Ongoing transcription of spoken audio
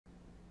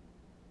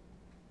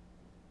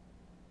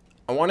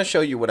I want to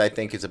show you what I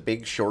think is a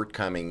big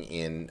shortcoming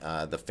in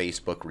the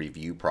Facebook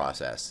review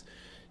process.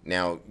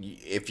 Now,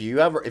 if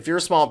you're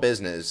a small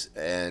business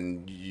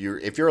and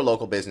if you're a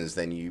local business,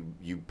 then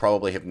you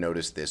probably have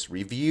noticed this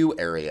review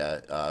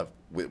area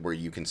where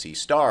you can see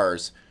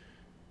stars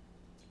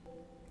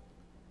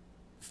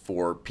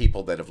for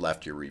people that have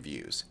left your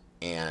reviews.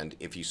 And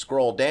if you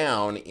scroll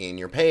down in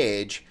your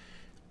page,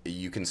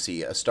 you can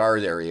see a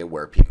stars area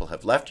where people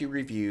have left you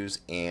reviews,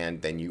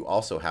 and then you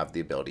also have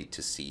the ability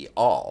to see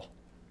all.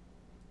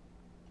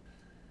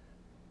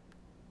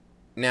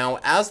 Now,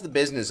 as the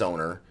business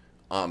owner,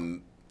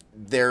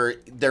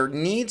 there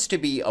needs to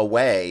be a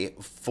way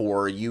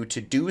for you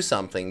to do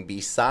something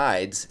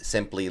besides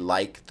simply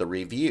like the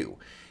review.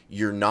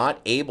 You're not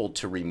able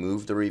to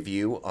remove the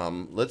review.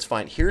 Let's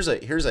find, here's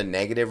a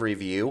negative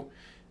review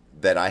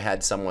that I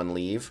had someone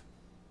leave.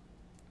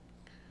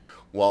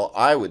 Well,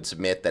 I would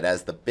submit that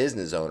as the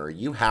business owner,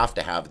 you have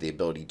to have the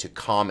ability to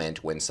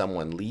comment when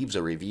someone leaves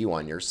a review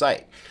on your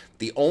site.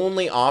 The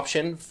only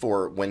option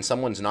for when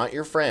someone's not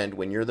your friend,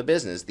 when you're the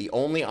business, the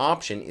only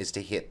option is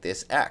to hit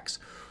this X.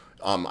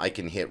 I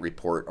can hit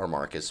report or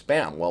mark as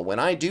spam. Well, when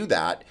I do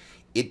that,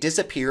 it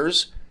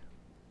disappears,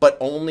 but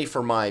only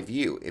for my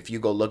view. If you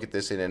go look at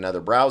this in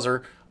another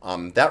browser,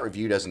 that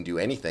review doesn't do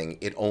anything.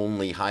 It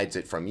only hides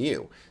it from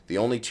you. The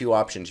only two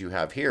options you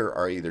have here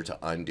are either to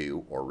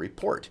undo or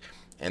report.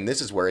 And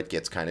this is where it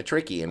gets kind of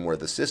tricky and where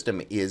the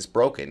system is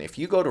broken. If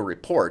you go to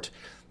report,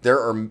 there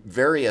are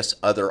various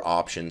other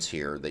options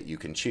here that you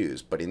can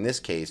choose. But in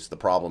this case, the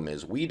problem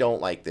is we don't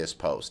like this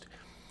post.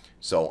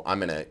 So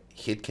I'm going to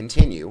hit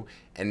continue.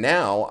 And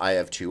now I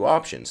have two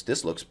options.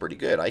 This looks pretty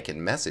good. I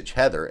can message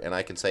Heather and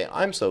I can say,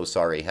 I'm so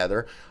sorry,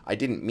 Heather. I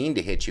didn't mean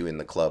to hit you in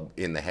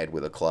the head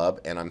with a club.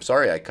 And I'm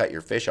sorry I cut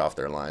your fish off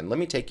their line. Let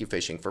me take you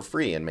fishing for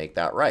free and make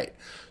that right.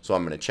 So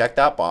I'm going to check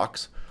that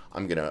box.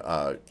 I'm going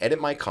to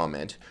edit my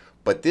comment.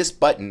 But this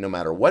button, no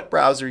matter what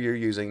browser you're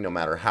using, no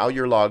matter how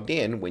you're logged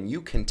in, when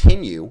you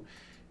continue,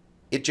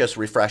 it just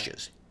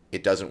refreshes.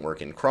 It doesn't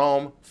work in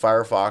Chrome,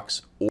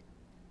 Firefox, or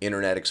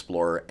Internet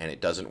Explorer, and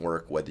it doesn't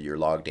work whether you're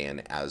logged in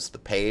as the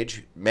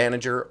page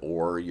manager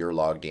or you're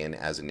logged in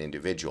as an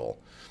individual.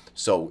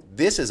 So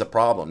this is a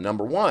problem.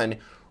 Number one,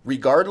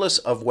 regardless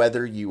of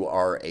whether you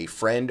are a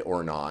friend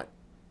or not,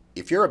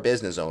 if you're a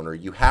business owner,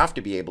 you have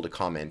to be able to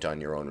comment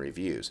on your own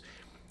reviews.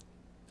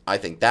 I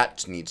think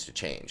that needs to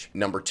change.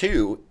 Number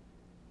two,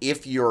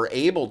 if you're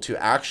able to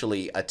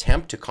actually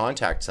attempt to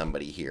contact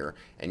somebody here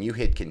and you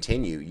hit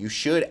continue, you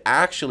should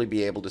actually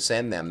be able to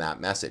send them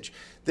that message.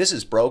 This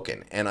is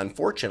broken, and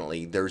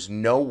unfortunately, there's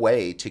no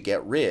way to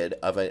get rid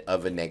of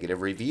a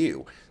negative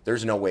review.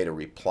 There's no way to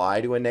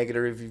reply to a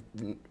negative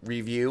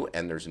review,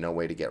 and there's no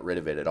way to get rid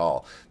of it at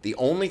all. The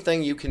only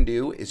thing you can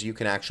do is you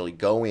can actually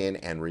go in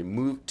and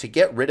remove, to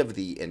get rid of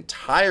the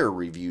entire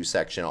review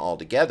section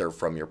altogether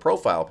from your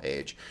profile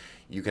page,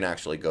 you can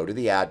actually go to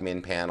the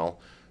admin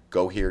panel,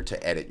 go here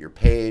to edit your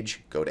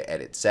page, go to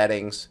edit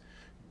settings,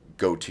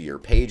 go to your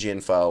page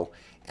info,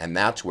 and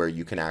that's where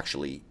you can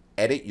actually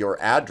edit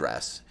your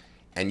address,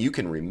 and you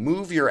can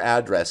remove your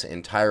address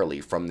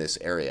entirely from this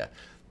area.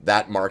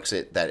 That marks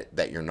it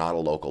that you're not a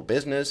local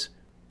business,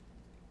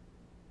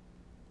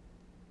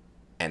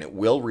 and it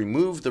will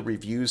remove the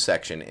reviews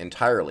section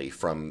entirely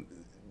from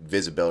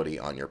visibility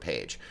on your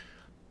page.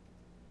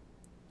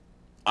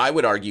 I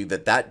would argue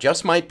that that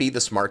just might be the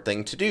smart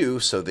thing to do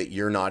so that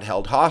you're not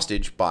held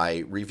hostage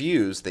by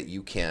reviews that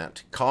you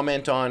can't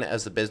comment on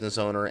as the business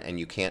owner, and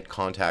you can't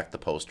contact the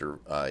poster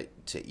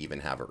to even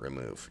have it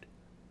removed.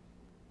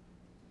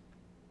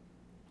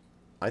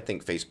 I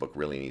think Facebook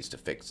really needs to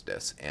fix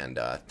this, and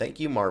thank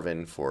you,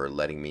 Marvin, for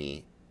letting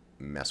me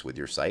mess with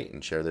your site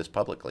and share this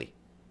publicly.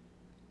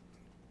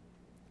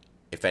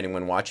 If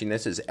anyone watching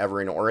this is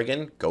ever in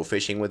Oregon, go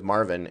fishing with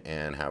Marvin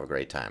and have a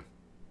great time.